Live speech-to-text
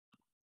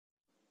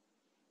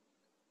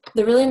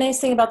The really nice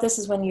thing about this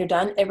is when you're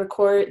done,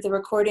 the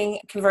recording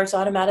converts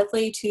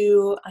automatically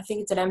to, I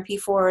think it's an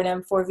MP4 or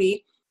an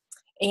M4V,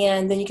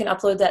 and then you can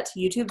upload that to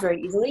YouTube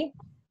very easily,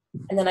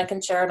 and then I can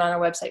share it on our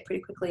website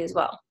pretty quickly as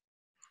well.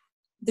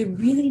 The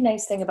really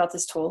nice thing about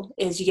this tool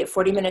is you get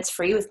 40 minutes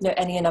free with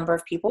any number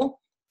of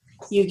people.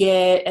 You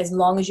get as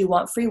long as you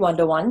want free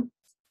one-to-one.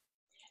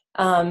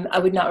 I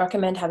would not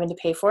recommend having to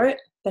pay for it,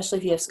 especially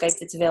if you have Skype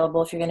that's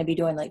available if you're going to be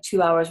doing like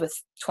 2 hours with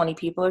 20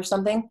 people or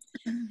something.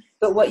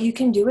 But what you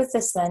can do with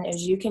this then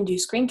is you can do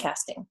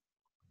screencasting.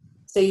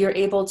 So you're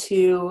able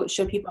to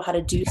show people how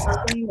to do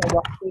something or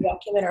walk through a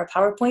document or a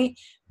PowerPoint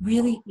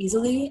really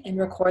easily and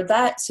record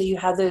that. So you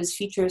have those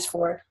features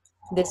for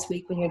this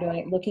week when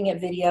you're looking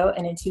at video,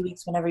 and in 2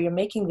 weeks whenever you're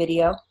making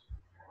video.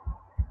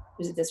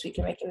 Is it this week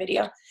you're making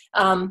video?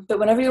 But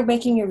whenever you're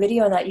making your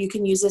video on that, you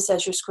can use this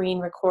as your screen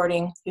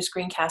recording, your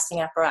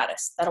screencasting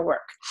apparatus. That'll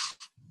work.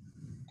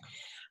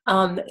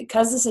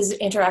 Because this is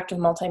interactive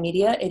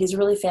multimedia, it is a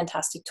really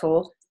fantastic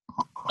tool.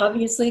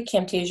 Obviously,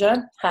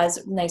 Camtasia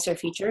has nicer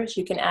features.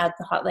 You can add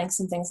the hot links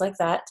and things like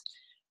that.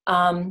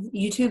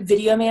 YouTube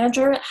Video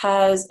Manager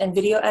and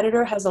Video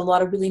Editor has a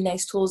lot of really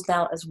nice tools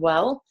now as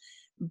well.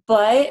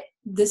 But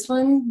this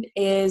one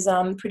is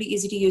pretty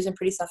easy to use and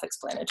pretty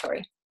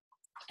self-explanatory.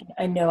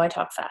 I know I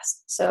talk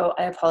fast, so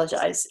I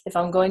apologize. If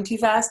I'm going too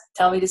fast,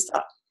 tell me to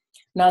stop.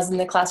 When I was in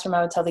the classroom,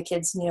 I would tell the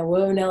kids,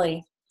 whoa,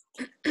 Nelly.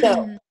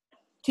 So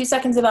 2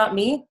 seconds about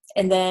me,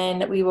 and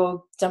then we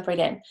will jump right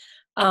in.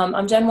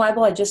 I'm Jen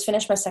Weibel. I just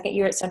finished my second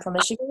year at Central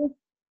Michigan.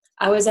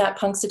 I was at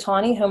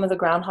Punxsutawney, home of the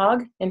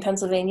groundhog, in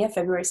Pennsylvania,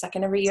 February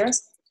 2nd every year.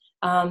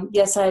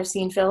 Yes, I've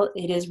seen Phil.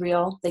 It is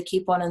real. They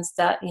keep one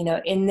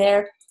in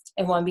there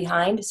and one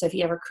behind. So if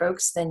he ever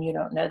croaks, then you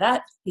don't know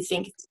that. You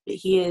think that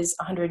he is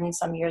 100 and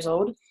some years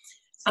old.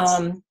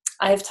 I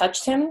have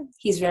touched him.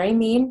 He's very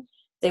mean.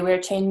 They wear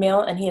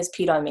chainmail, and he has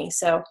peed on me.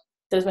 So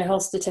there's my whole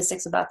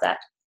statistics about that.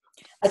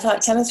 I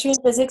taught chemistry and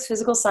physics,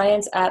 physical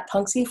science at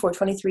Punxsutawney for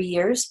 23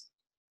 years.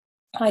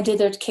 I did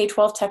their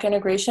K-12 tech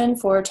integration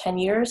for 10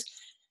 years.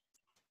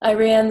 I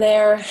ran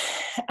their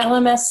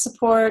LMS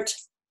support,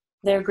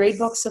 their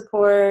gradebook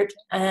support,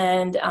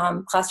 and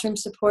classroom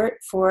support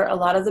for a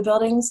lot of the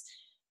buildings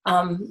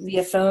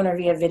via phone or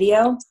via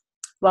video.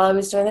 While I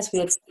was doing this, we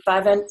had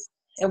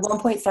at one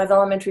point 5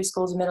 elementary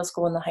schools, a middle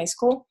school, and the high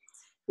school.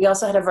 We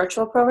also had a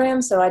virtual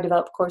program, so I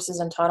developed courses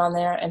and taught on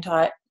there and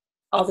taught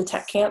all the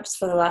tech camps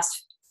for the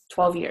last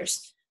 12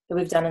 years that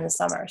we've done in the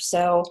summer.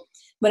 So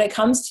when it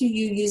comes to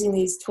you using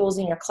these tools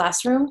in your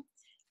classroom,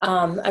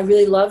 I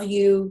really love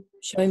you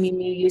showing me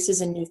new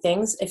uses and new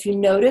things. If you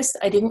noticed,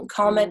 I didn't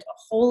comment a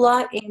whole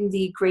lot in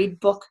the grade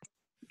book.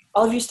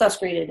 All of your stuff's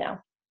graded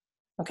now,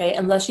 okay?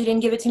 Unless you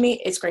didn't give it to me,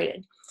 it's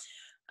graded.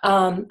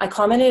 I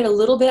commented a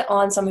little bit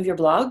on some of your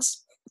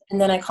blogs,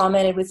 and then I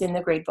commented within the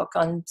grade book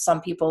on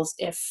some people's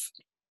if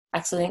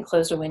accidentally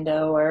closed a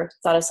window or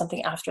thought of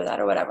something after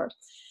that or whatever.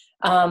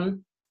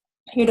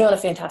 You're doing a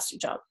fantastic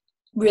job.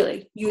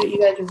 Really, you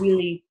guys are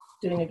really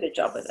doing a good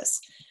job with this.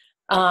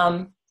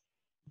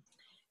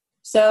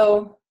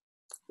 So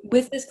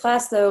with this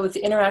class, though, with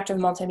the interactive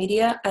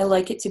multimedia, I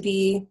like it to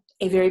be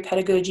a very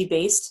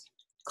pedagogy-based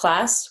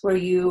class where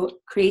you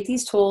create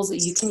these tools that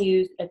you can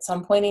use at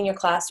some point in your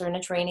class or in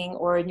a training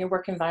or in your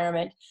work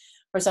environment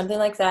or something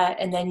like that,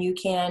 and then you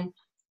can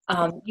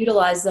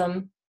utilize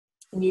them.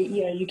 And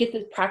you get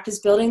to practice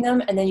building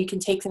them, and then you can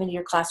take them into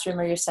your classroom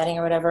or your setting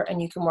or whatever,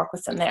 and you can work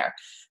with them there.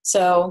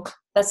 So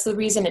that's the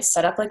reason it's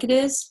set up like it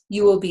is.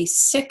 You will be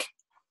sick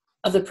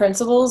of the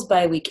principles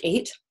by week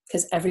 8,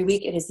 because every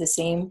week it is the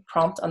same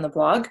prompt on the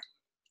blog.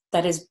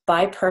 That is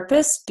by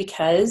purpose,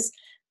 because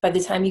by the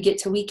time you get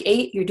to week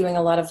 8, you're doing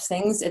a lot of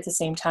things at the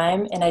same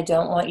time, and I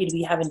don't want you to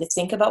be having to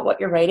think about what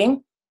you're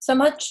writing so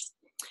much.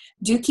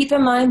 Do keep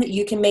in mind that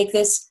you can make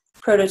this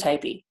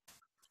prototypey.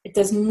 It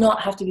does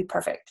not have to be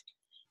perfect.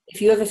 If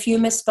you have a few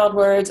misspelled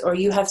words, or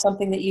you have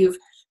something that you've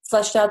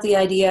fleshed out the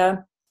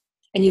idea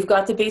and you've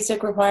got the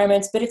basic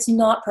requirements, but it's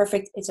not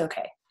perfect, it's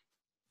okay.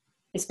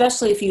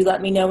 Especially if you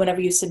let me know whenever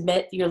you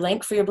submit your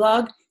link for your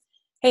blog,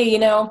 hey,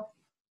 I'm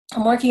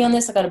working on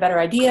this, I got a better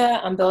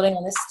idea, I'm building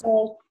on this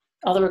still,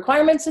 all the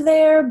requirements are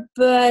there,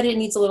 but it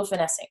needs a little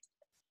finessing.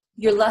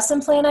 Your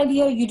lesson plan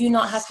idea, you do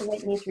not have to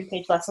write me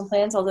 3-page lesson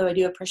plans, although I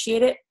do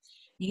appreciate it.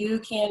 You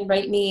can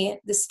write me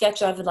the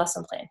sketch of the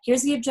lesson plan.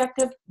 Here's the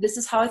objective, this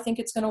is how I think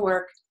it's gonna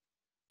work,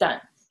 done,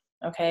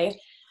 okay?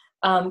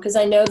 Because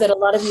I know that a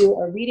lot of you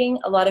are reading,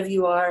 a lot of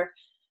you are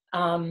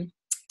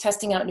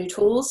testing out new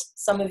tools.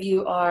 Some of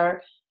you are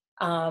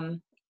a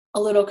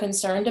little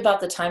concerned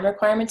about the time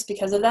requirements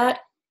because of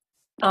that.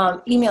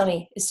 Email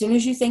me. As soon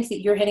as you think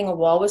that you're hitting a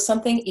wall with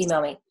something,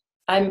 email me.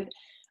 I'm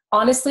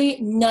honestly,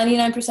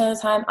 99% of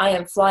the time, I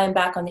am flying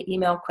back on the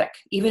email quick.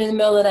 Even in the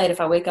middle of the night, if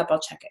I wake up,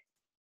 I'll check it.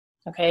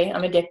 Okay,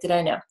 I'm addicted,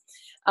 I know.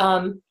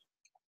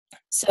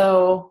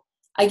 So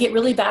I get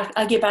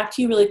back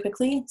to you really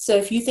quickly. So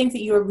if you think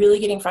that you are really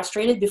getting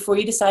frustrated before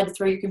you decide to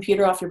throw your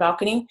computer off your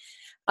balcony,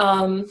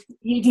 you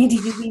need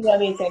to just email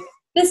me and say,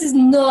 this is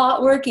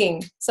not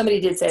working. Somebody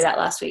did say that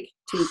last week,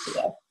 2 weeks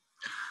ago.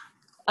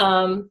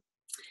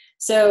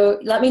 So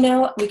let me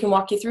know. We can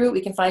walk you through it.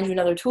 We can find you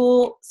another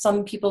tool.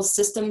 Some people's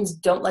systems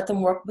don't let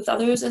them work with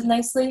others as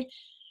nicely.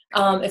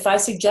 If I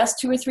suggest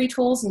 2 or 3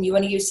 tools and you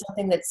want to use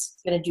something that's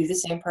going to do the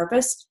same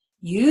purpose,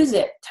 use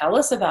it. Tell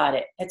us about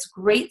it. It's a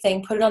great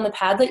thing. Put it on the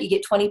Padlet. You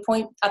get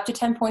up to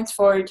 10 points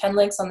for 10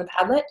 links on the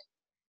Padlet.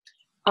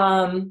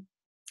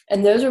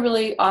 And those are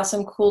really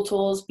awesome, cool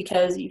tools,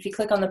 because if you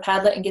click on the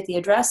Padlet and get the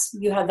address,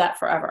 you have that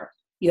forever.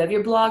 You have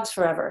your blogs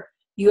forever.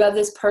 You have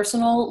this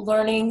personal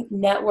learning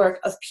network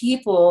of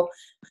people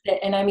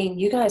that, and I mean,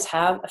 you guys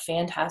have a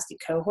fantastic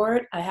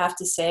cohort. I have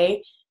to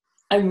say,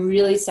 I'm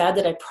really sad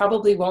that I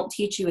probably won't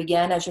teach you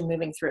again as you're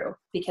moving through,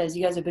 because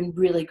you guys have been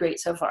really great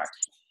so far.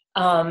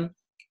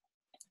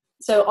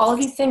 So all of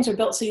these things are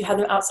built so you have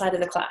them outside of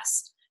the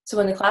class. So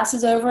when the class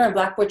is over and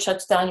Blackboard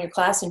shuts down your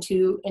class in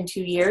 2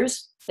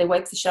 years, they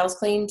wipe the shells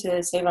clean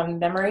to save on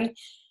memory,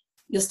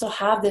 you'll still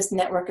have this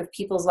network of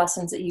people's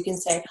lessons that you can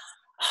say,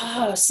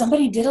 oh,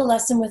 somebody did a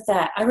lesson with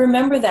that. I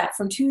remember that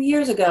from 2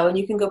 years ago, and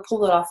you can go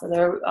pull it off of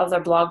their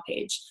blog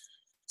page.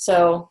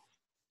 So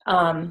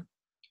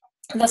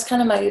that's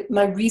kind of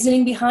my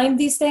reasoning behind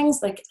these things.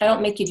 Like, I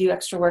don't make you do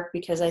extra work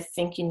because I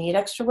think you need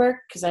extra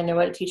work, because I know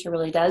what a teacher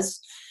really does.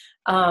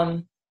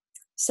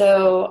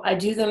 So I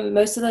do them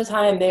most of the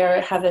time. They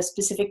have a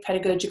specific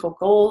pedagogical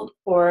goal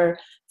or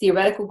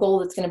theoretical goal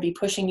that's going to be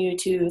pushing you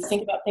to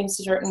think about things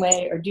a certain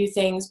way, or do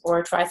things,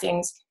 or try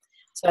things.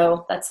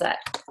 So that's that.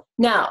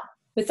 Now,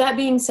 with that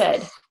being said,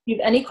 do you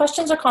have any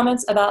questions or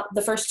comments about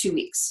the first 3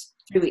 weeks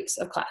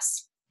of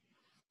class?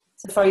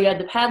 So far you had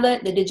the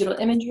Padlet, the digital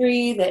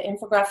imagery, the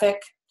infographic.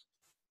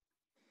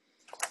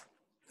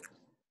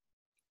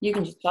 You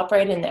can just pop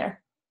right in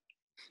there.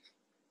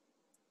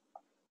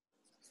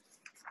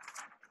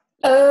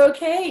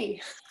 Okay.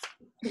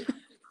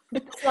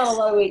 It's not a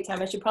lot of wait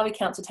time. I should probably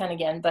count to 10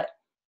 again, but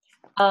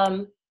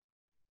all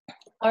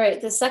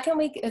right, the second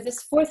week,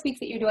 this 4th week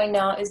that you're doing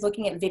now is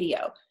looking at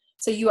video.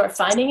 So you are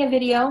finding a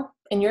video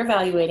and you're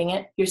evaluating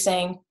it. You're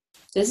saying,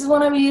 this is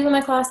what I would use in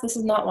my class, this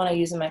is not what I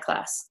use in my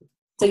class.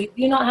 So you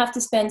do not have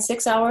to spend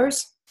 6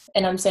 hours,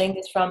 and I'm saying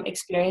this from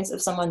experience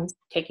of someone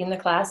taking the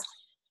class,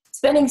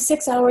 spending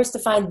 6 hours to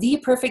find the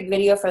perfect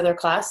video for their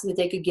class so that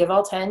they could give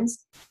all 10s.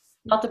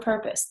 Not the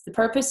purpose. The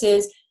purpose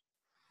is,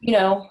 you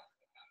know,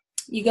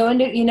 you're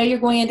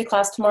going into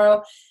class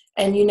tomorrow,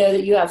 and you know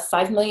that you have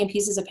 5 million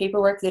pieces of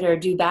paperwork that are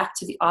due back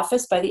to the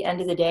office by the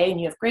end of the day,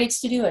 and you have grades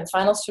to do and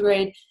finals to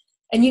grade,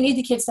 and you need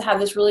the kids to have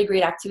this really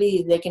great activity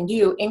that they can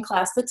do in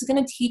class that's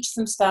going to teach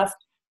them stuff,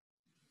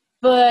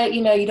 but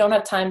you know, you don't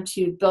have time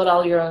to build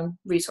all your own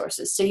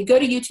resources. So you go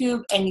to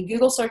YouTube and you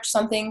Google search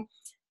something,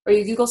 or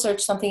you Google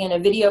search something and a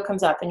video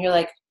comes up and you're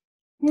like,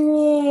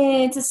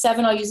 it's a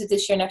 7, I'll use it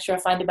this year, next year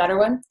I'll find a better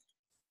one.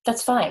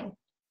 That's fine.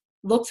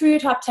 Look through your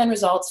top 10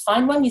 results,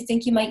 find one you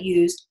think you might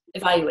use,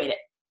 evaluate it.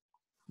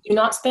 Do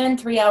not spend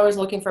 3 hours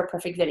looking for a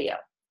perfect video.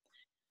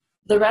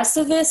 The rest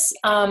of this,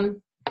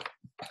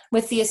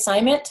 with the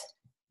assignment,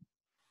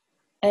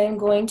 I'm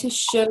going to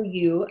show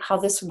you how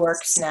this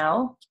works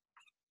now.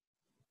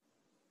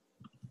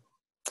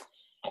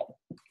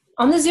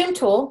 On the Zoom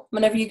tool,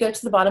 whenever you go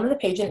to the bottom of the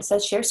page and it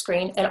says share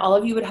screen, and all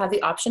of you would have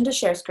the option to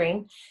share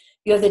screen,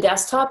 you have the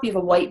desktop, you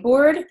have a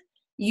whiteboard,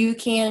 you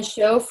can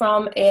show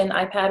from an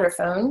iPad or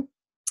phone,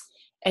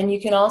 and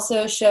you can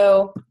also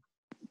show,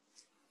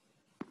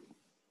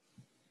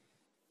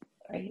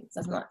 right,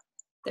 that's not,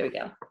 there we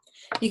go.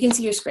 You can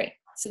see your screen.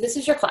 So this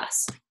is your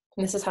class,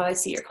 and this is how I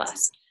see your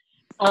class.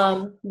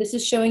 This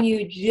is showing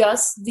you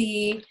just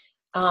the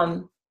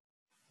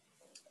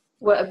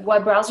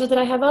web browser that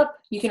I have up.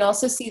 You can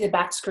also see the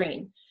back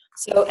screen.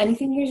 So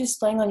anything you're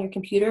displaying on your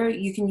computer,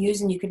 you can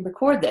use and you can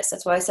record this.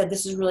 That's why I said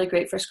this is really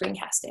great for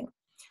screencasting.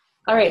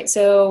 All right,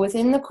 so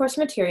within the course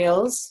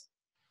materials,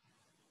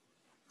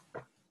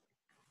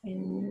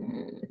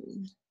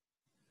 in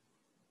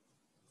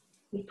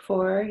week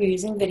 4, you're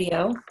using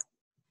video.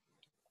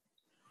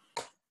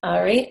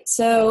 All right,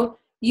 so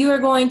you are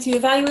going to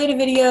evaluate a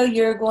video,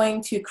 you're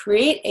going to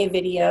create a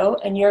video,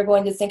 and you're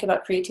going to think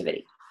about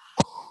creativity.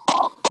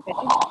 Okay.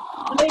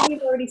 How many of you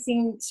have already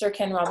seen Sir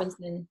Ken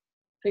Robinson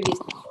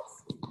previously?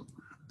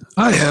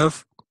 I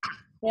have.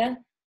 Yeah?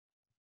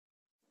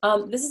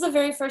 This is the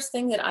very first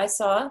thing that I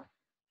saw.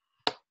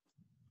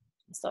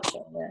 I'll stop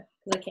showing there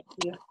because I can't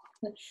see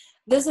you.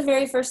 This is the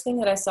very first thing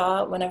that I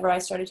saw whenever I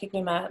started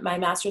taking my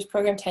master's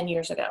program 10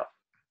 years ago.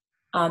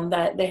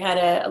 That they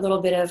had a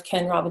little bit of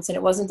Ken Robinson.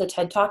 It wasn't the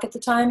TED Talk at the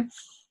time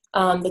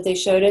that they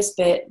showed us,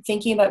 but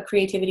thinking about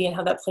creativity and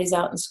how that plays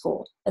out in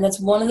school. And that's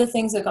one of the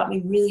things that got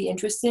me really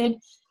interested,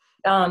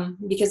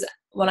 because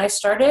when I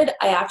started,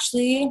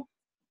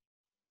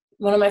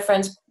 one of my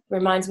friends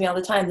reminds me all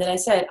the time that I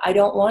said, I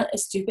don't want a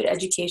stupid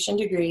education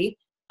degree.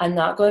 I'm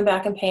not going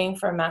back and paying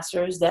for a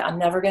master's that I'm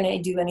never going to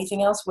do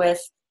anything else with.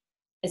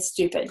 It's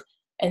stupid.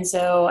 And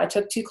so I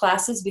took 2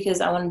 classes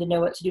because I wanted to know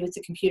what to do with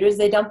the computers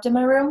they dumped in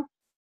my room.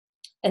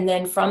 And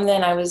then from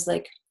then I was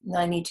like,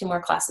 I need 2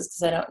 more classes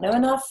because I don't know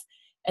enough.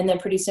 And then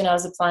pretty soon I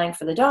was applying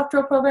for the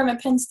doctoral program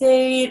at Penn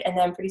State. And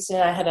then pretty soon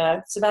I had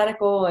a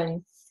sabbatical,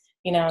 and,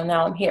 you know,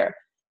 now I'm here.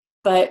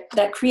 But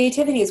that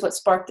creativity is what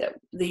sparked it,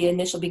 the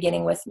initial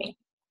beginning with me.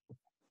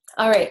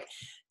 All right,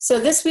 so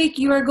this week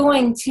you are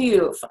going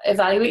to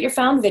evaluate your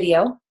found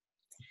video.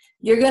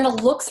 You're going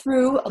to look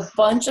through a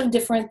bunch of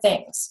different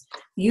things.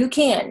 You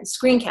can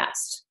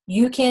screencast.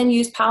 You can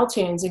use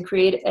Powtoons and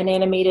create an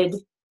animated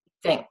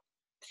thing.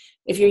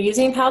 If you're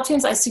using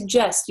Powtoons, I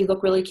suggest you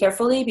look really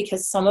carefully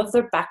because some of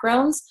their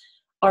backgrounds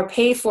are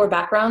pay-for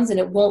backgrounds and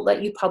it won't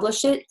let you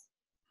publish it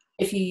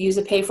if you use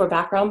a pay-for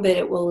background, but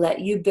it will let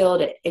you build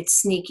it.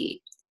 It's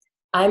sneaky.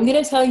 I'm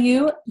going to tell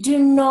you, do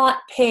not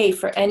pay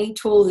for any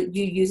tool that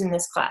you use in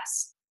this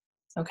class,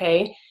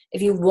 okay?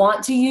 If you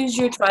want to use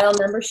your trial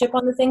membership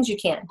on the things, you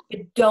can,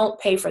 but don't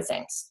pay for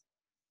things.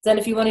 Then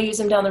if you want to use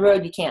them down the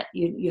road, you can't.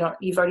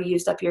 You've already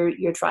used up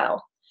your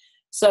trial.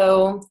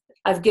 So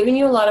I've given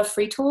you a lot of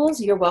free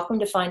tools. You're welcome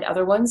to find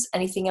other ones.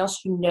 Anything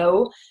else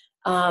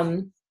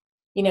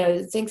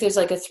think there's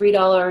like a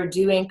 $3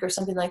 Do Ink or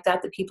something like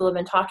that people have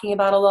been talking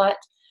about a lot.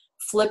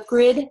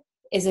 Flipgrid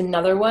is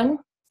another one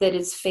that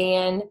is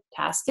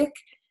fantastic.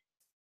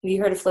 Have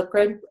you heard of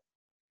Flipgrid?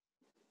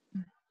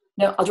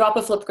 No, I'll drop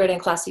a Flipgrid in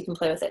class so you can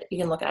play with it. You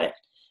can look at it.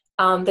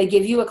 They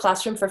give you a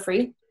classroom for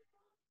free.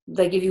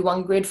 They give you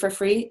one grid for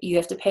free. You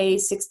have to pay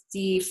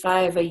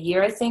 $65 a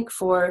year, I think,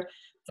 for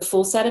the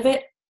full set of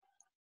it.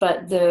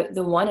 But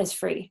the one is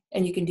free,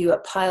 and you can do a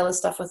pile of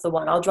stuff with the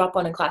one. I'll drop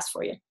one in class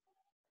for you.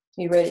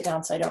 You write it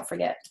down so I don't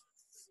forget.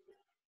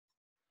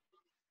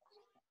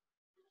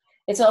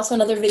 It's also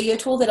another video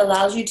tool that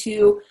allows you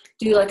to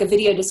do like a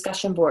video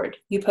discussion board.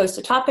 You post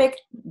a topic,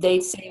 they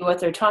say what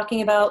they're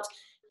talking about,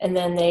 and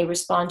then they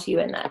respond to you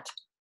in that.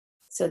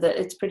 So that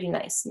it's pretty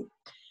nice.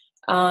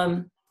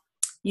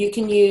 You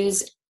can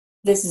use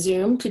this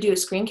Zoom to do a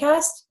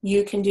screencast.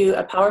 You can do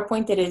a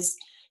PowerPoint that is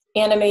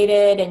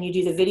animated and you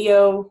do the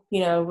video,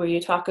 where you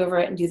talk over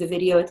it and do the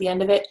video at the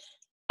end of it.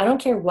 I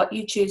don't care what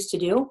you choose to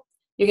do.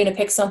 You're going to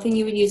pick something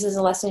you would use as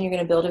a lesson. You're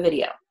going to build a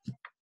video.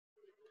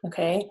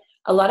 Okay.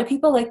 A lot of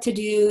people like to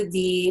do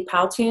the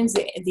Powtoons,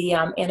 the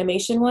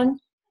animation one.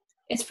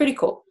 It's pretty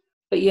cool,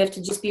 but you have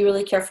to just be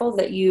really careful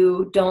that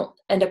you don't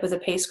end up with a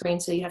pay screen,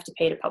 so you have to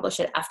pay to publish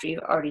it after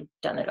you've already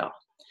done it all.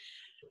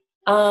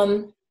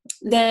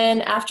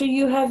 Then after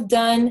you have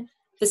done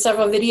the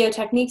several video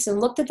techniques and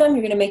looked at them,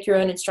 you're going to make your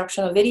own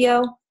instructional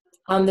video.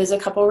 There's a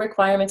couple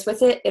requirements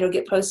with it. It'll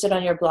get posted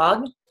on your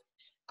blog.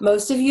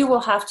 Most of you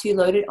will have to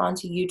load it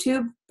onto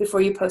YouTube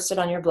before you post it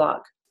on your blog.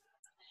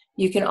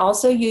 You can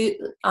also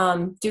do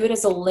it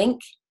as a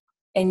link,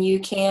 and you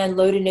can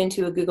load it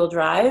into a Google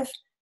Drive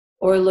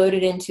or load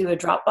it into a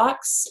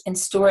Dropbox and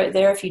store it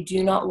there if you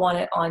do not want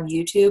it on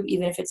YouTube,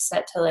 even if it's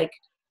set to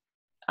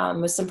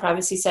with some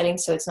privacy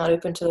settings so it's not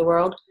open to the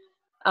world.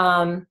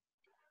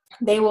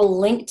 They will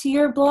link to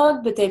your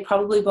blog, but they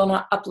probably will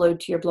not upload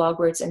to your blog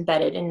where it's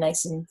embedded and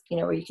nice and,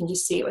 where you can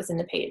just see it within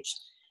the page.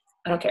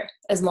 I don't care.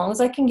 As long as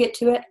I can get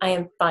to it, I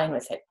am fine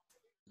with it.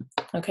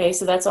 Okay,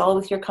 so that's all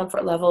with your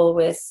comfort level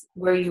with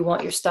where you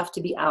want your stuff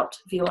to be out,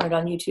 if you want it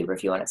on YouTube or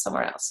if you want it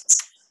somewhere else.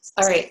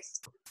 All right,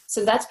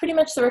 so that's pretty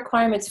much the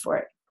requirements for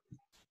it.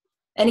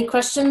 Any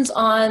questions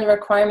on the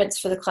requirements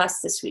for the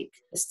class this week?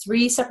 There's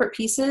 3 separate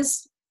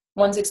pieces.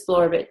 One's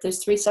explore, but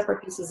there's 3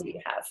 separate pieces that you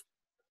have.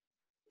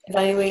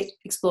 Evaluate,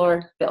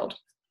 explore, build.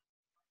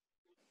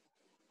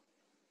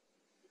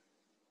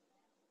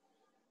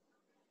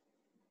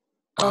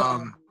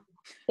 Go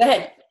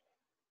ahead.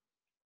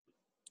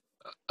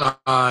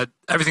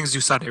 Everything's due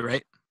Sunday,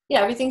 right?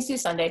 Yeah, everything's due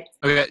Sunday.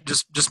 Okay,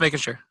 just making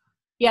sure.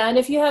 Yeah, and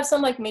if you have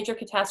some major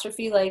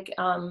catastrophe,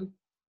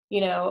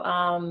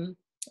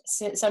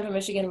 Central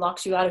Michigan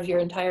locks you out of your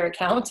entire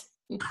account,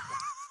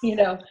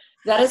 that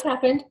has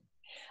happened.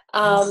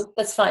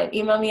 That's fine.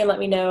 Email me and let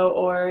me know,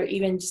 or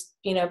even just,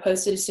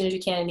 post it as soon as you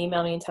can and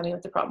email me and tell me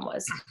what the problem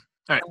was.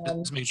 All right,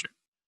 just making sure.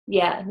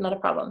 Yeah, not a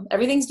problem.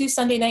 Everything's due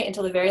Sunday night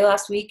until the very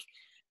last week.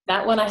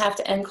 That one I have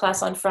to end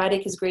class on Friday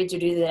because grades are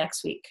due the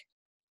next week.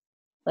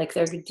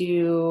 They're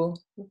due,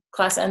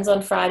 class ends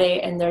on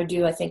Friday and they're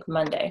due, I think,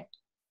 Monday.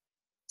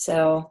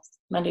 So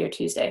Monday or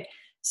Tuesday.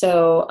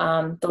 So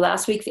the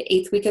last week, the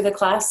 8th week of the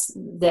class,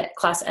 that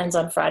class ends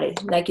on Friday.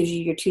 And that gives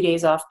you your 2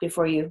 days off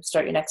before you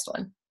start your next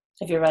one,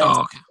 if you're running.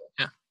 Oh, okay.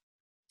 Yeah.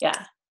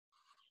 Yeah.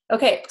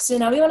 Okay, so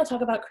now we want to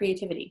talk about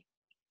creativity.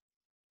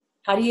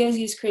 How do you guys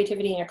use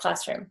creativity in your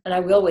classroom? And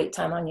I will wait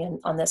time on you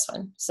on this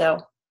one. So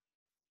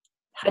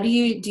do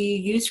you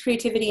use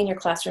creativity in your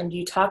classroom? Do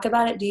you talk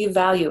about it? Do you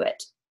value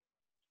it?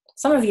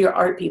 Some of you are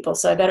art people,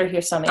 so I better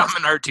hear some answers.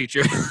 I'm an art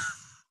teacher.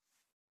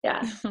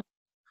 Yeah.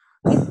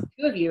 2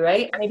 of you,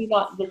 right? Maybe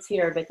not that's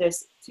here, but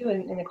there's 2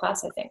 in the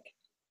class, I think.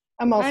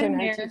 I'm also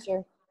an art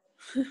teacher.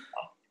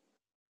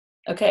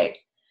 Okay.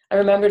 I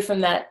remembered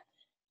from that.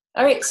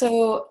 All right,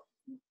 so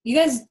you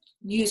guys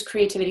use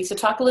creativity, so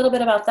talk a little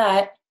bit about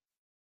that,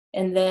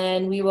 and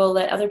then we will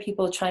let other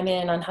people chime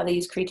in on how they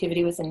use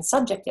creativity within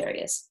subject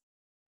areas.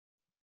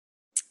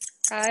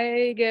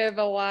 I give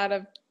a lot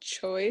of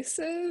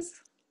choices,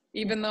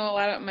 even though a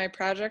lot of my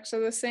projects are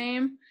the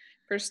same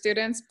for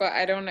students, but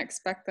I don't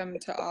expect them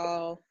to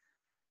all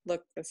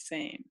look the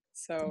same.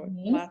 So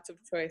lots of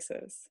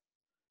choices.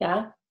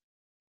 Yeah.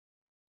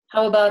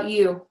 How about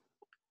you,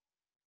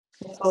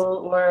 Nicole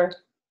or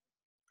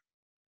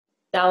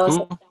Dallas,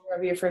 Who?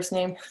 whatever your first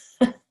name?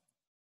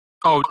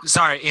 Oh,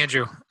 sorry,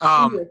 Andrew.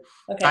 Andrew.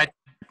 Okay.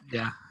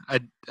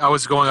 I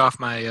was going off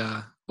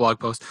my blog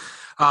post.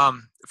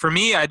 For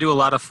me, I do a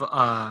lot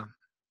of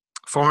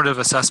formative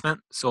assessment.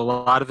 So a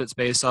lot of it's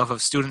based off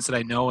of students that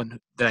I know and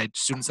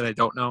students that I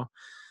don't know.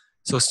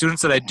 So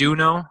students that I do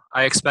know,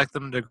 I expect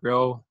them to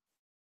grow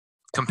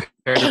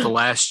compared to the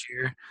last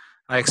year.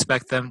 I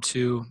expect them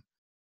to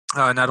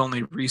not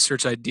only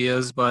research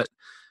ideas, but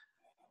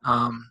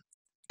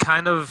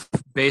kind of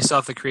based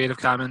off the Creative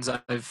Commons.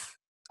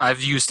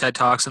 I've used TED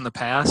Talks in the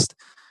past,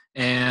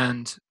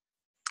 and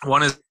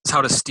one is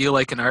how to steal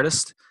like an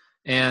artist,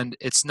 and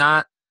it's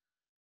not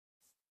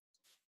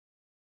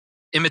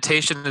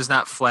imitation is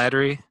not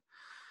flattery.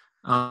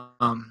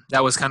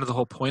 That was kind of the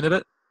whole point of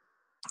it.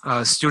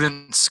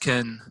 Students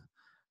can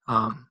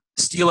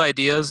steal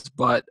ideas,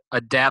 but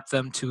adapt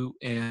them to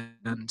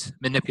and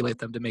manipulate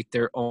them to make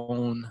their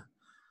own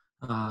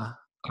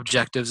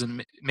objectives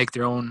and make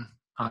their own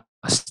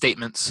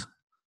statements.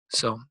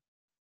 So.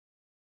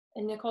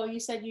 And Nicole, you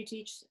said you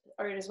teach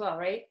art as well,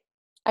 right?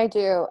 I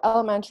do,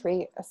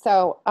 elementary.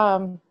 So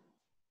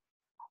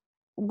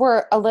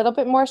we're a little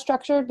bit more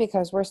structured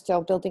because we're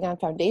still building on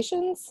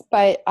foundations,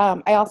 but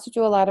I also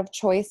do a lot of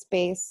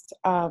choice-based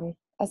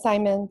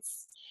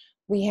assignments.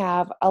 We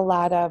have a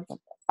lot of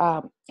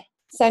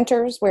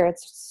centers where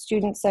it's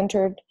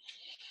student-centered,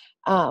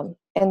 and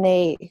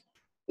they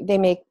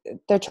make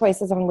their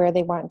choices on where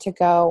they want to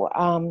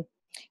go.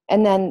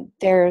 And then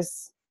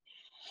there's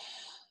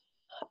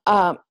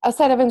a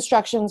set of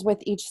instructions with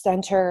each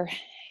center,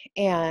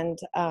 and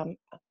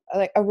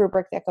like a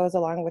rubric that goes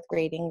along with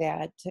grading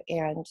that,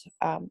 and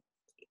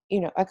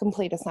a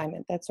complete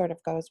assignment that sort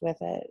of goes with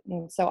it.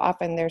 And so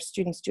often there's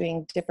students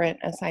doing different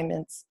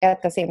assignments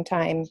at the same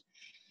time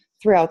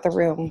throughout the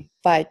room,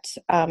 but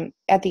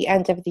at the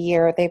end of the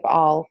year they've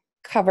all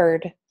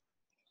covered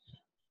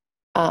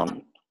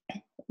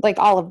like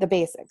all of the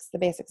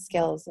basic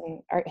skills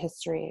and art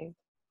history,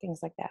 things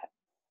like that.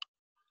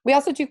 We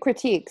also do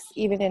critiques,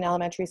 even in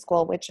elementary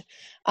school, which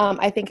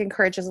I think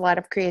encourages a lot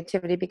of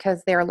creativity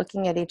because they're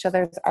looking at each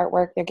other's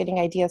artwork, they're getting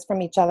ideas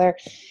from each other,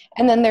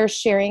 and then they're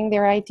sharing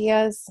their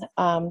ideas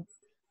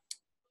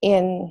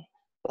in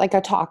like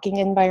a talking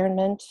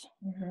environment.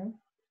 Mm-hmm.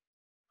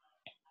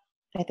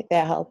 I think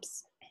that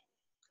helps.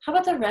 How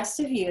about the rest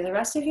of you? The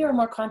rest of you are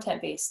more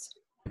content-based.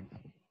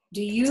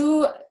 Do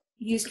you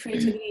use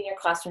creativity in your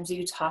classrooms? Do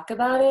you talk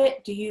about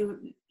it? Do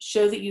you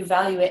show that you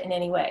value it in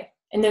any way?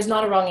 And there's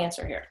not a wrong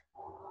answer here.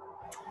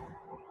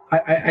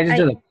 I just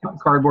did a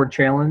cardboard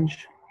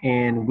challenge,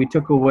 and we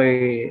took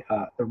away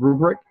the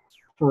rubric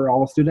for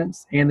all the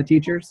students and the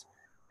teachers.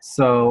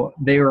 So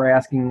they were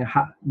asking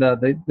how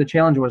the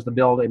challenge was to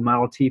build a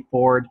Model T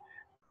Ford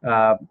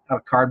of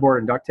cardboard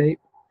and duct tape,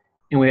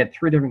 and we had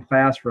 3 different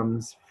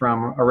classrooms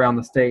from around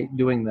the state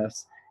doing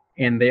this,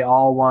 and they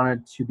all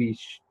wanted to be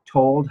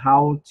told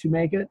how to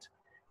make it,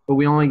 but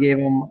we only gave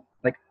them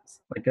like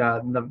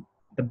the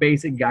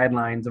basic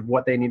guidelines of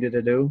what they needed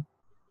to do,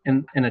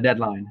 and a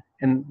deadline.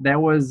 And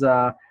that was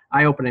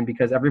eye-opening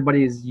because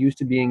everybody is used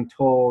to being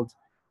told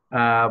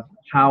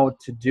how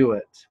to do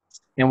it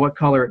and what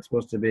color it's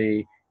supposed to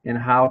be and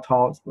how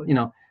tall it's,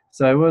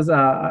 So it was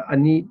a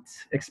neat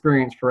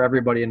experience for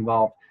everybody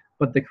involved.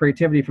 But the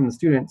creativity from the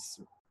students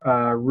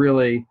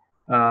really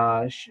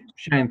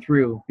shined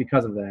through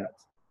because of that.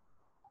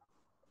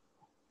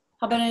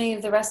 How about any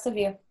of the rest of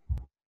you?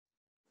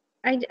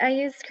 I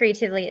use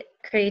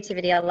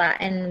creativity a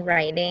lot in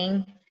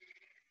writing.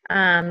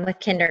 With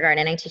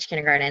kindergarten, I teach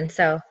kindergarten,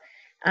 so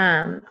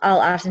I'll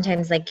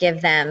oftentimes like give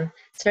them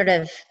sort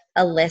of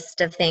a list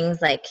of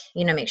things like,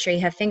 make sure you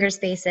have finger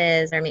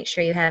spaces, or make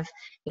sure you have,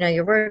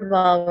 your word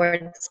wall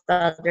words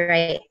spelled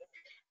right.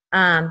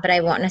 But I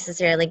won't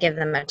necessarily give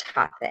them a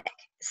topic,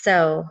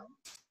 so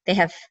they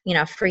have,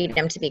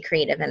 freedom to be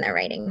creative in their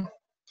writing.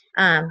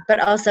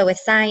 But also with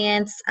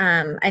science,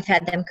 I've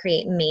had them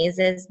create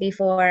mazes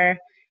before,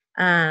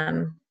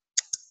 and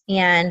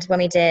when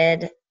we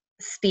did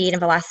speed and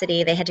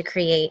velocity, they had to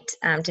create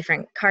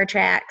different car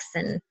tracks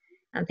and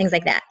things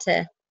like that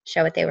to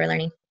show what they were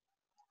learning.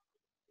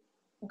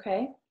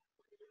 Okay.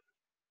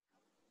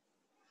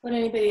 Would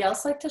anybody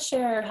else like to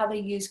share how they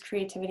use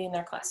creativity in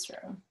their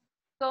classroom?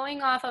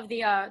 Going off of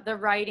the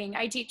writing,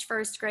 I teach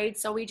first grade,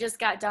 so we just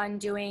got done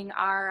doing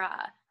our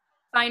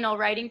final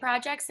writing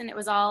projects, and it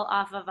was all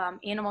off of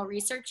animal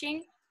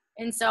researching.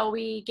 And so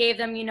we gave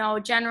them,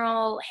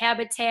 general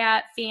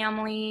habitat,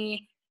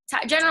 family,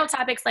 general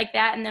topics like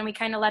that, and then we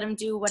kind of let them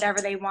do whatever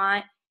they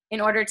want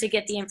in order to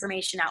get the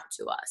information out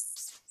to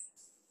us.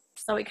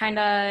 So we kind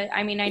of,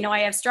 I know I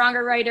have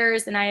stronger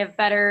writers and I have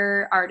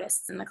better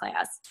artists in the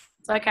class.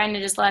 So I kind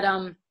of just let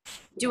them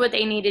do what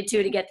they needed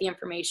to get the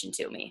information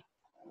to me.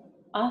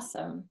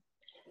 Awesome.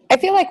 I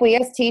feel like we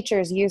as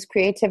teachers use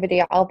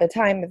creativity all the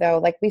time, though.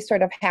 Like we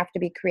sort of have to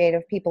be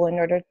creative people in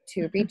order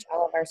to reach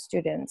all of our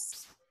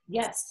students.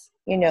 Yes.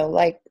 You know,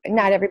 like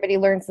not everybody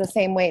learns the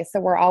same way. So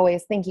we're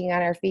always thinking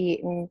on our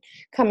feet and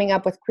coming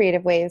up with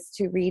creative ways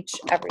to reach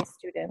every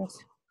student.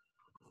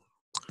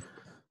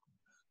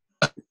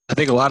 I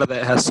think a lot of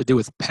that has to do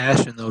with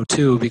passion, though,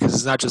 too, because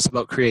it's not just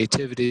about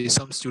creativity.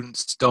 Some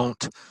students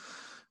don't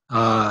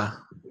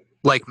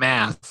like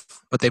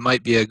math, but they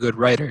might be a good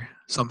writer.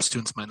 Some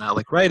students might not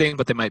like writing,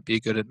 but they might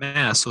be good at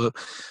math. So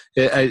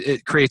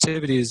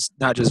creativity is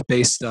not just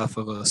based off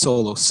of a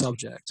solo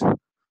subject.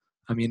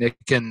 I mean, it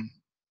can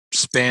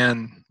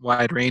span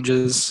wide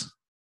ranges.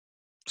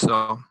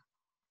 So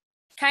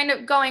kind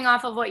of going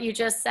off of what you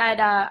just said,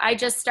 I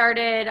just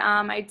started,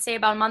 I'd say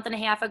about a month and a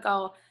half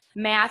ago,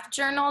 math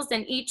journals,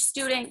 and each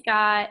student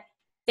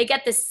they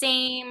get the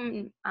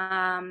same,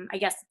 I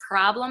guess,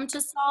 problem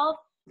to solve,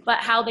 but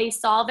how they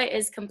solve it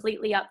is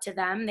completely up to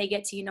them. They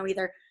get to,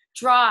 either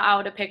draw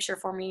out a picture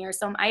for me or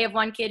I have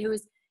one kid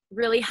who's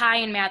really high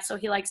in math, so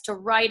he likes to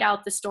write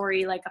out the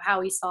story, like, of how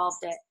he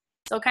solved it.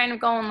 So kind of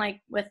going like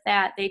with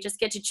that, they just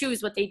get to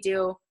choose what they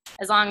do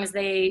as long as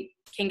they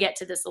can get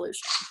to the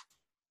solution.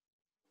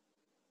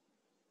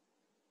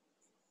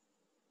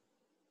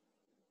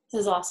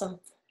 This is awesome.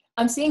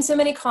 I'm seeing so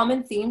many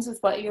common themes with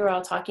what you're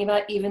all talking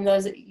about. Even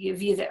those of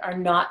you that are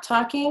not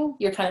talking,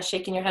 you're kind of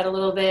shaking your head a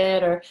little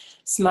bit or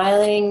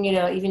smiling,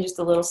 even just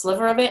a little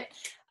sliver of it.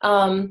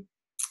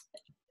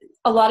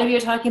 A lot of you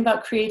are talking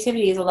about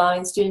creativity is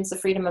allowing students the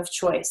freedom of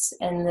choice,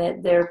 and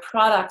that their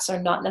products are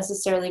not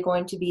necessarily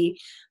going to be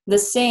the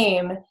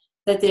same,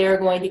 that they're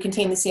going to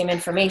contain the same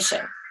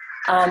information,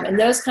 and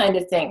those kind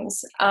of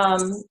things.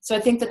 So I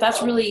think that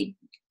that's really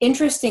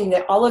interesting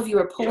that all of you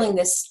are pulling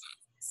this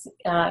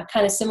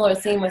kind of similar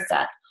theme with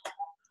that.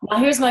 Now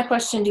here's my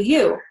question to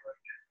you.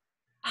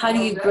 How do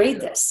you grade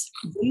this?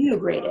 Do you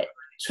grade it?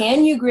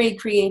 Can you grade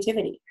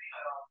creativity?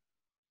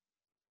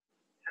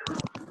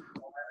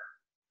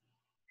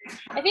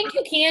 I think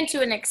you can,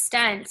 to an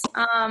extent.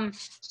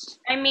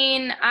 I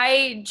mean,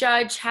 I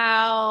judge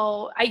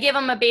I give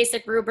them a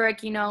basic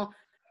rubric,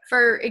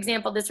 for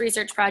example, this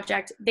research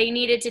project, they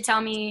needed to tell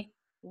me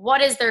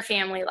what is their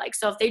family like.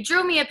 So if they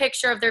drew me a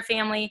picture of their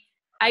family,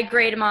 I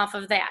grade them off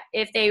of that.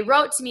 If they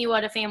wrote to me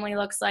what a family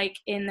looks like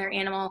in their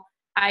animal,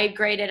 I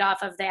grade it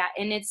off of that.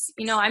 And it's,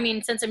 I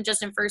mean, since I'm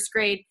just in first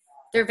grade,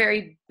 they're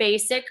very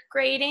basic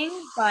grading,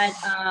 but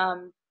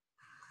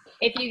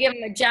if you give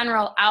them a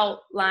general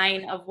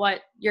outline of what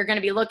you're going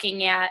to be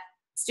looking at,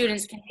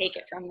 students can take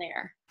it from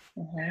there.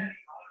 Mm-hmm.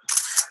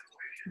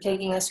 I'm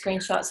taking a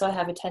screenshot so I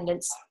have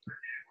attendance.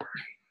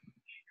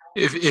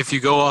 if you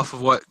go off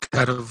of what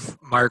kind of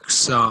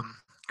Mark's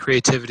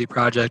creativity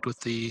project with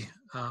the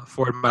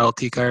Ford Model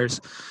T cars,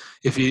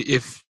 if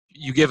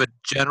you give a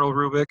general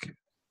rubric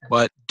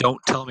but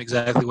don't tell them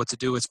exactly what to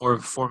do, it's more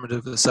of a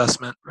formative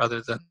assessment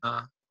rather than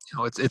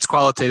it's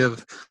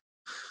qualitative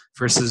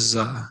versus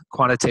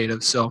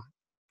quantitative. So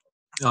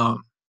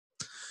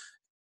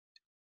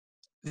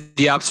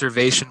the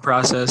observation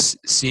process,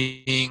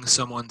 seeing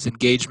someone's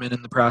engagement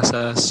in the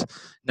process,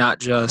 not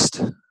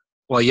just,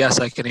 well, yes,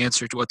 I can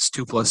answer what's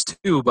 2 +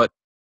 2, but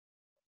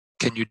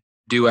can you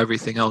do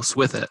everything else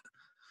with it?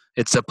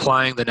 It's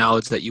applying the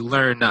knowledge that you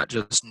learn, not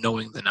just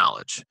knowing the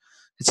knowledge.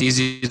 It's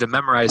easy to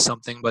memorize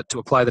something, but to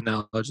apply the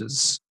knowledge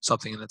is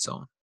something in its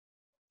own.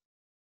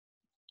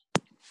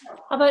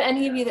 How about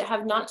any of you that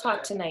have not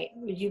talked tonight?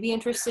 Would you be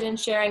interested in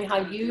sharing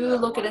how you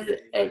look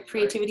at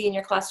creativity in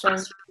your classroom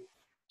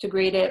to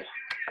grade it?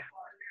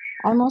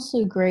 I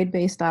mostly grade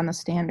based on the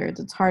standards.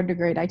 It's hard to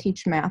grade. I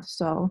teach math,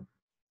 so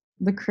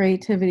the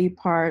creativity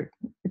part,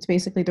 it's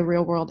basically the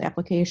real world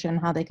application,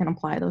 how they can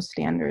apply those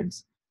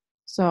standards.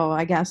 So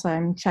I guess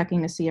I'm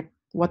checking to see if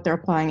what they're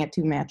applying it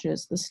to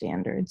matches the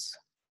standards.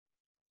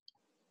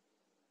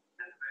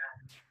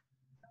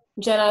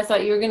 Jenna, I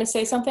thought you were going to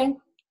say something?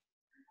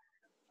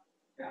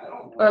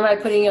 Or am I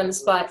putting you on the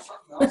spot?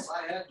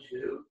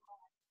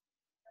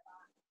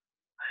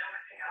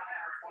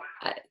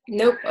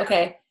 Nope,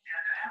 okay.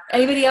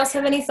 Anybody else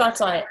have any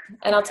thoughts on it?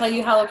 And I'll tell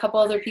you how a couple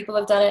other people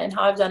have done it and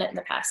how I've done it in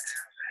the past.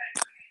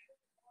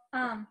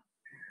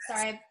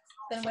 Sorry, I've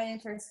been waiting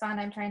to respond.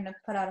 I'm trying to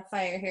put out a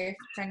fire here,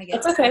 trying to get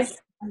It's okay.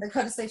 the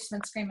go to sleep. She's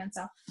been screaming.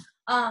 So,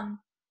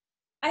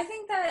 I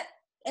think that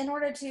in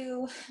order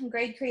to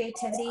grade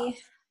creativity,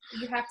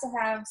 you have to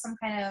have some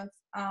kind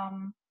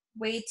of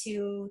way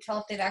to tell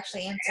if they've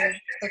actually answered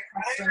the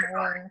question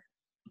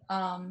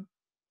or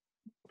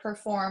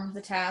performed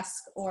the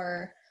task,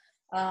 or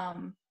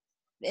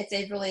if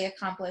they've really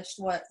accomplished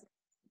what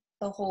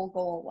the whole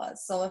goal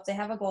was. So if they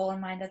have a goal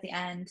in mind at the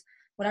end,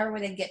 whatever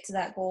way they get to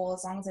that goal,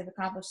 as long as they've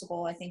accomplished the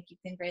goal, I think you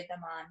can grade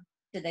them on,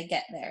 did they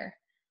get there?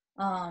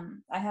 I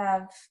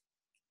have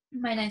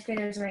my 9th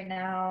graders right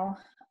now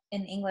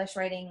in English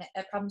writing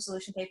a problem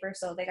solution paper,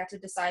 so they got to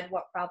decide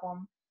what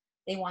problem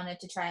they wanted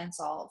to try and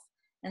solve.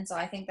 And so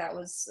I think that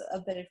was a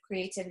bit of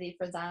creativity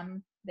for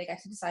them. They got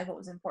to decide what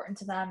was important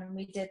to them, and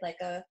we did like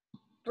a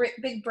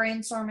big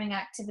brainstorming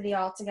activity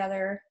all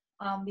together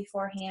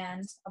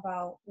beforehand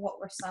about what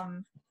were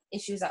some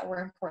issues that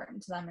were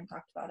important to them and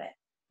talked about it.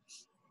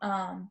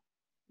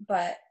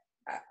 But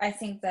I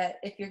think that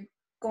if you're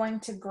going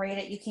to grade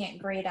it, you can't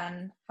grade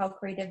on how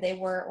creative they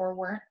were or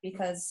weren't,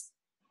 because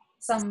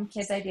some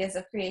kids' ideas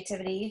of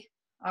creativity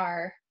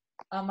are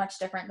much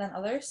different than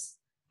others.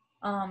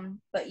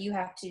 But you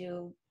have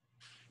to,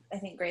 I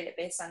think, grade it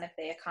based on if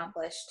they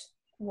accomplished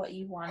what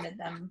you wanted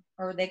them,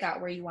 or they got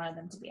where you wanted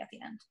them to be at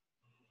the end.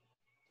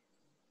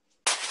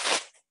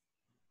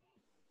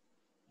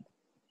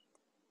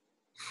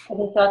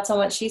 Any thoughts on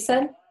what she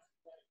said?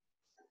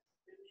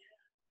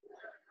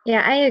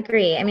 Yeah, I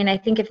agree. I mean, I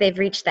think if they've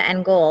reached the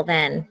end goal,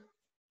 then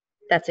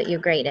that's what you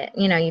grade it.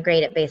 You know, you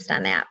grade it based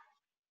on that.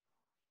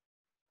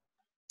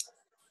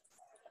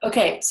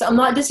 Okay, so I'm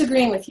not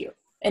disagreeing with you,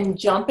 and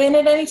jump in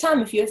at any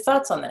time if you have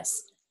thoughts on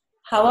this.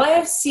 How I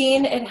have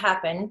seen it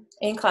happen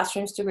in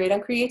classrooms to grade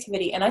on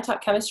creativity, and I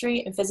taught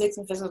chemistry and physics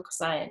and physical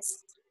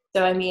science.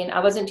 So, I mean, I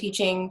wasn't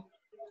teaching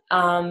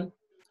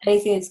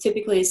anything that's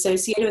typically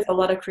associated with a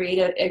lot of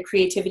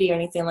creativity or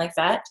anything like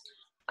that.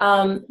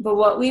 But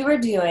what we were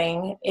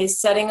doing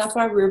is setting up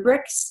our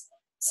rubrics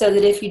so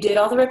that if you did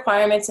all the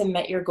requirements and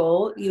met your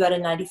goal, you had a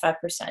 95%.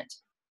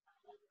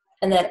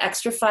 And that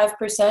extra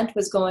 5%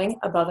 was going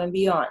above and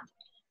beyond.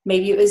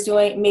 Maybe it was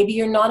maybe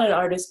you're not an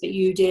artist, but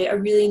you did a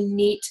really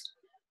neat,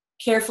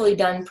 carefully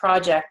done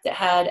project that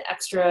had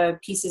extra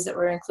pieces that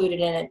were included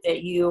in it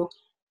that you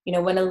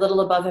went a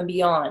little above and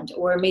beyond.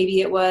 Or maybe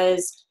it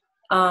was,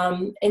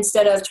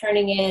 instead of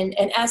turning in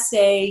an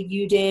essay,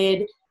 you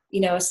did,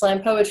 a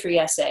slam poetry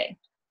essay.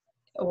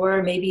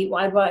 Or maybe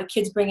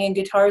kids bring in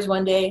guitars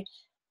one day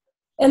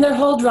and their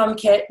whole drum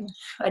kit.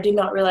 I did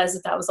not realize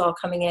that was all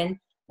coming in.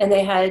 And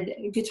they had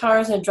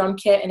guitars and a drum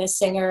kit and a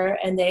singer,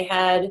 and they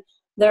had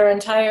their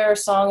entire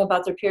song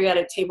about their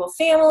periodic table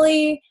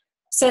family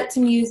set to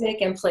music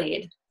and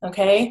played,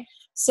 okay?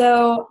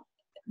 So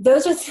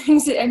those are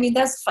things that,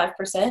 that's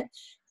 5%.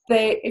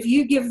 But if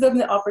you give them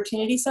the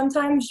opportunity,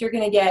 sometimes you're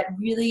going to get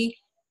really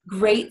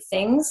great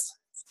things.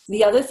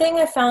 The other thing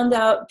I found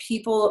out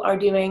people are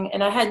doing,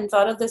 and I hadn't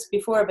thought of this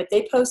before, but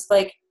they post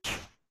like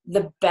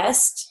the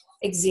best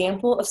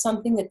example of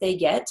something that they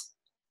get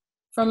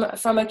from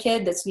a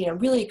kid that's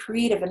really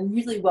creative and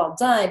really well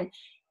done,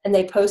 and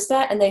they post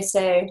that and they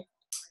say,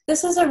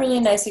 this is a really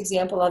nice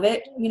example of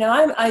it.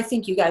 I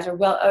think you guys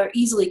are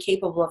easily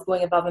capable of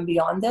going above and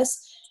beyond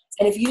this.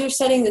 And if you're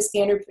setting the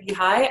standard pretty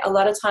high, a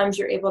lot of times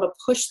you're able to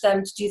push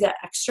them to do that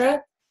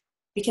extra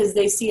because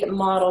they see it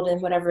modeled in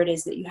whatever it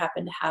is that you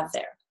happen to have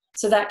there.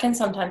 So that can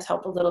sometimes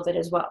help a little bit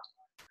as well.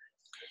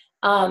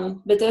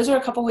 But those are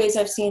a couple ways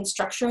I've seen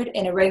structured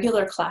in a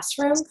regular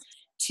classroom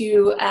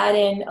to add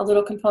in a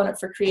little component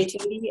for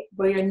creativity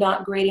where you're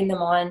not grading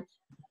them on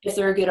if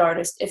they're a good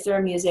artist, if they're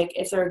a music,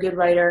 if they're a good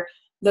writer,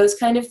 those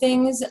kind of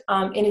things,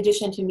 in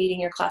addition to meeting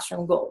your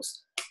classroom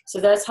goals. So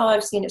that's how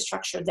I've seen it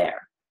structured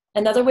there.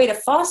 Another way to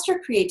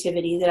foster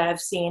creativity that I've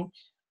seen,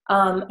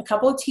 a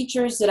couple of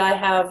teachers that I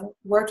have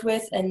worked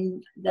with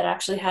and that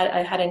actually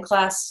I had in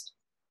class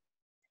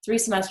 3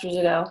 semesters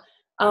ago,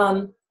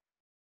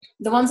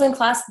 the ones in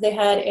class, they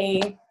had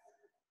a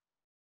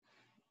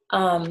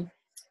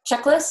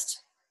checklist,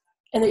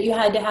 and that you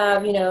had to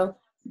have,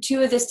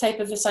 2 of this type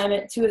of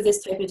assignment, 2 of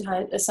this type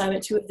of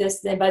assignment, 2 of this,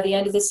 then by the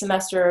end of the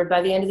semester, or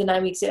by the end of the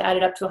 9 weeks, it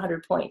added up to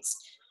 100 points.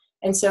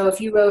 And so if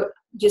you wrote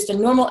just a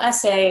normal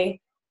essay,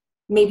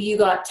 maybe you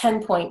got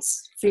 10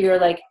 points for your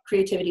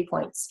creativity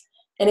points.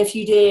 And if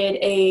you did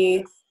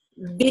a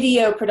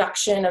video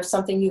production of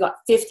something, you got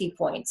 50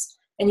 points.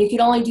 And you could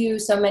only do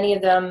so many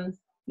of them,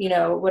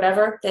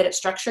 whatever, that it's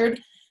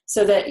structured,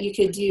 so that you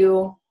could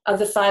do, of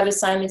the 5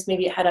 assignments,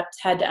 maybe it had to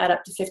add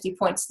up to 50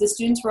 points. The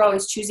students were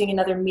always choosing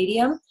another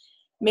medium,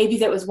 maybe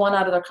that was one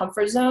out of their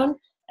comfort zone.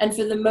 And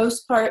for the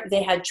most part,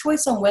 they had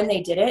choice on when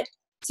they did it.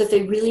 So if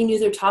they really knew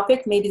their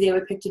topic, maybe they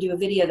would pick to do a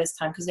video this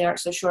time because they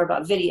aren't so sure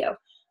about video.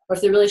 Or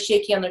if they're really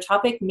shaky on their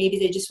topic, maybe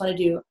they just want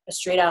to do a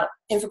straight out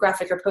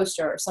infographic or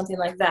poster or something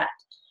like that.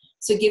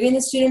 So giving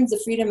the students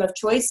the freedom of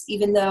choice,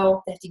 even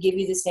though they have to give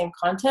you the same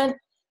content,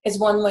 is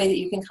one way that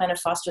you can kind of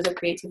foster the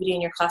creativity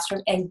in your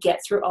classroom and get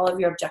through all of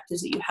your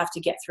objectives that you have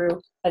to get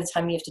through by the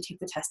time you have to take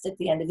the test at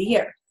the end of the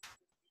year.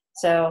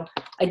 So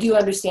I do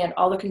understand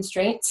all the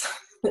constraints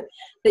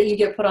that you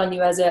get put on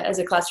you as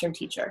a classroom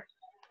teacher.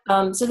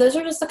 So those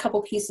are just a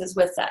couple pieces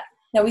with that.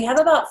 Now we have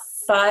about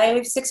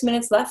 6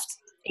 minutes left,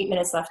 8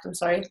 minutes left, I'm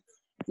sorry,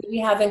 that we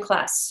have in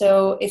class.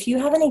 So if you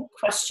have any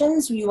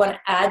questions you want to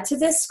add to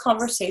this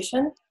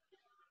conversation,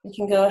 you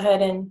can go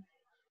ahead and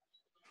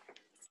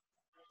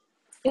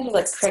these are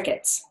like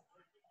crickets.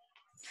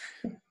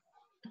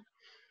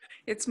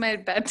 It's my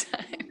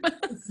bedtime.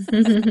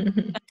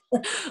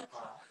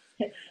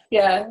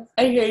 Yeah,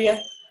 I hear you.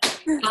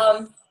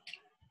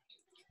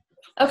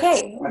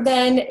 Okay,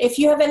 then if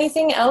you have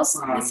anything else,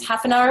 it's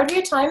half an hour of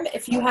your time.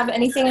 If you have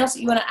anything else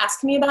that you want to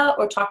ask me about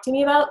or talk to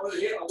me about,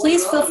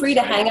 please feel free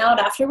to hang out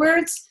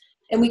afterwards,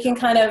 and we can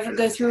kind of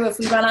go through. If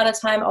we run out of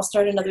time, I'll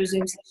start another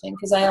Zoom session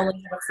because I only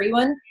have a free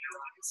one.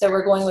 So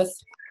we're going with,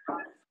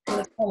 I'm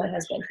going to call my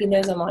husband. He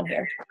knows I'm on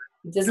here.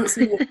 He doesn't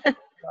see me.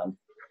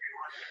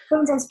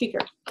 Phone's on speaker.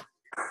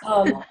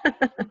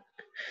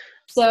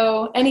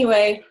 So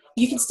anyway,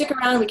 you can stick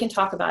around and we can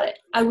talk about it.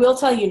 I will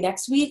tell you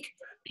next week,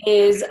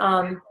 is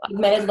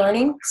augmented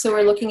learning. So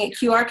we're looking at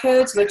QR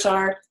codes, which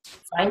are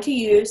fine to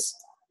use,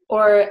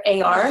 or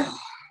AR,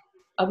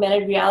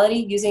 augmented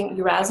reality, using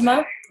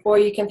Erasmus, or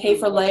you can pay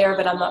for Layer,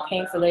 but I'm not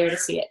paying for Layer to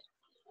see it.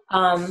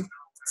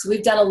 So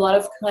we've done a lot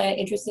of kind of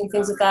interesting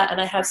things with that, and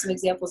I have some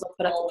examples I'll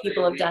put up that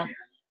people have done.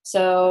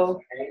 So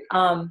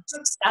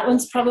that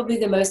one's probably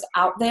the most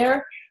out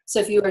there. So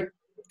if you are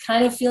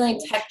kind of feeling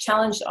tech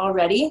challenged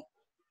already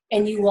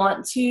and you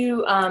want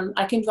to,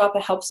 I can drop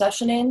a help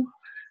session in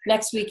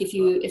next week if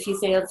you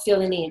feel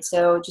the need.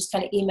 So just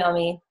kind of email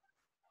me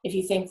if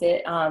you think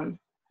that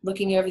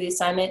looking over the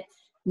assignment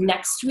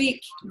next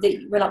week,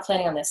 that we're not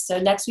planning on this. So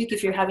next week,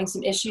 if you're having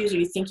some issues or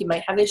you think you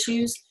might have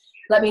issues,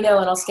 let me know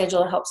and I'll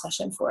schedule a help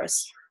session for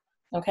us.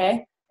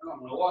 Okay?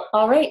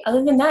 All right.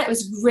 Other than that, it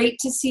was great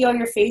to see all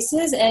your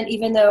faces. And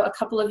even though a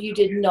couple of you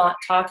did not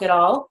talk at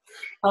all,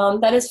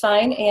 that is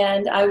fine.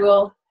 And I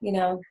will,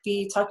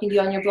 be talking to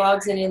you on your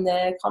blogs and in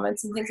the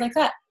comments and things like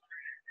that.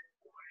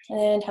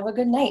 And have a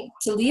good night.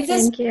 To leave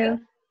this, Thank you.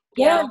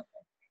 Yeah.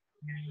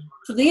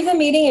 To leave the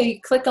meeting, you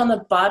click on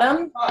the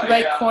bottom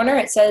right corner.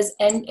 It says,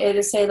 and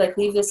it'll say like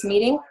leave this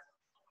meeting,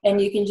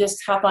 and you can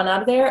just hop on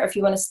out of there. Or if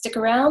you want to stick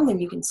around, then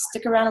you can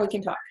stick around and we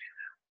can talk.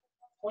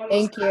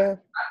 Thank you.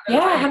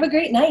 Yeah. Have a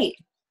great night.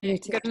 You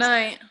too. Good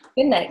night.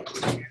 Good night.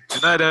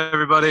 Good night,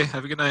 everybody.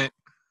 Have a good night.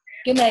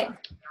 Good night.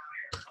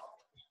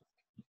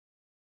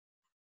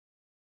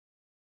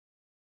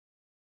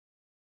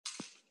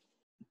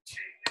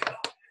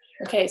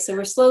 Okay, so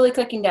we're slowly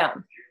clicking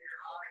down.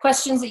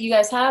 Questions that you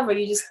guys have, or are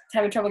you just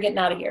having trouble getting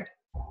out of here?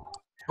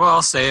 Well,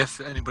 I'll stay if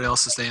anybody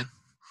else is staying.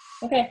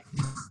 Okay.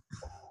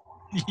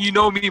 You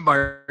know me,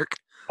 Mark.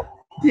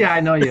 Yeah, I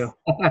know you.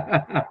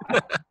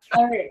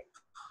 All right.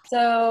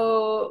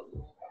 So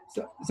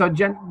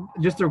Jen,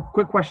 just a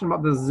quick question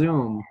about the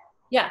Zoom.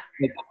 yeah.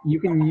 Like, you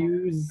can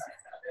use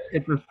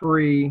it for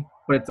free,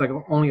 but it's like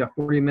only a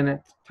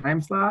 40-minute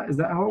time slot. Is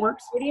that how it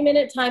works?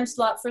 40-minute time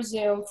slot for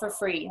Zoom for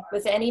free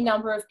with any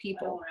number of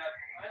people.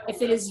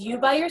 If it is you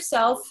by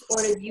yourself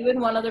or it is you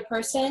and one other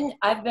person,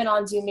 I've been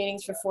on Zoom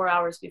meetings for 4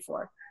 hours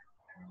before.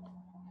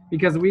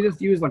 Because we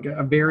just used like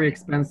a very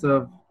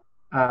expensive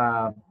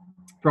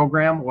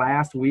program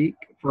last week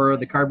for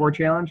the cardboard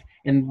challenge,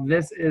 and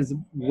this is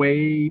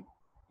way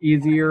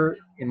easier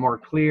and more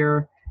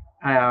clear.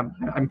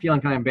 I'm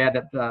feeling kind of bad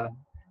that the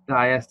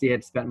ISD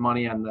had spent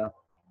money on the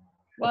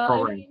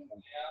program. I mean,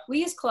 we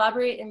use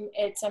Collaborate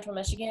at Central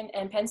Michigan,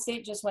 and Penn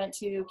State just went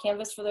to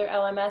Canvas for their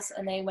LMS,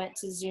 and they went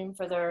to Zoom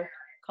for their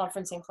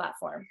conferencing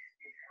platform.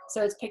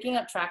 So it's picking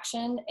up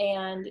traction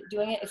and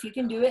doing it. If you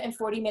can do it in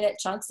 40-minute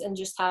chunks and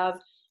just have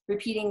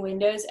repeating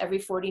windows every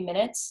 40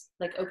 minutes,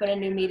 like open a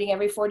new meeting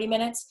every 40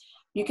 minutes,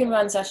 you can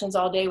run sessions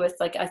all day with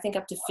like, I think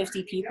up to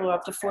 50 people or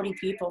up to 40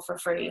 people for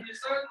free.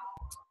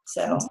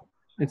 So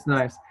it's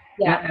nice.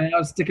 Yeah. And I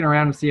was sticking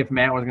around to see if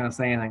Matt was going to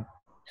say anything.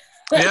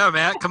 Yeah,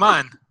 Matt, come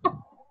on.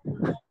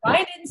 I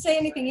didn't say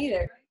anything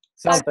either.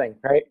 Something,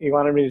 right? You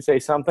wanted me to say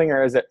something,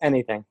 or is it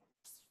anything?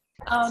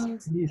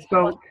 He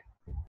spoke.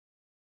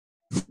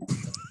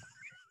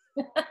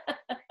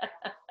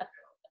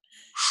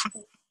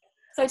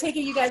 So I take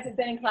it you guys have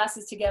been in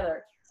classes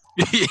together.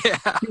 Yeah.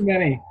 Too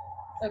many.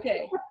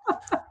 Okay.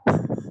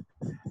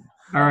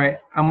 All right.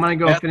 I'm going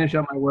to go finish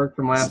up my work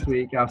from last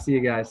week. I'll see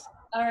you guys.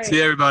 All right. See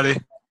you, everybody.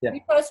 Yeah.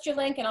 Repost your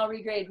link and I'll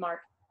regrade, Mark.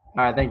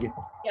 All right. Thank you.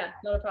 Yeah,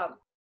 not a problem.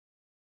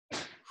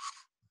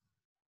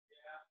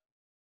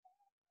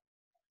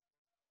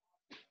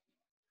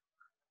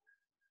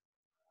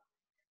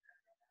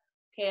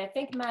 Okay, I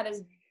think Matt,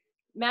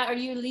 are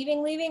you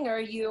leaving, or are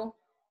you,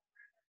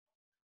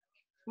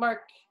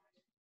 Mark?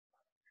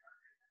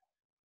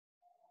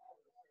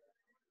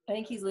 I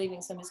think he's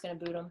leaving, so I'm just gonna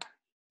boot him.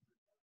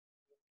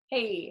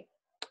 Hey,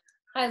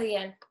 hi,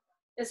 Leanne.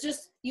 It's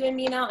just you and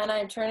me now, and I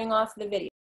am turning off the video.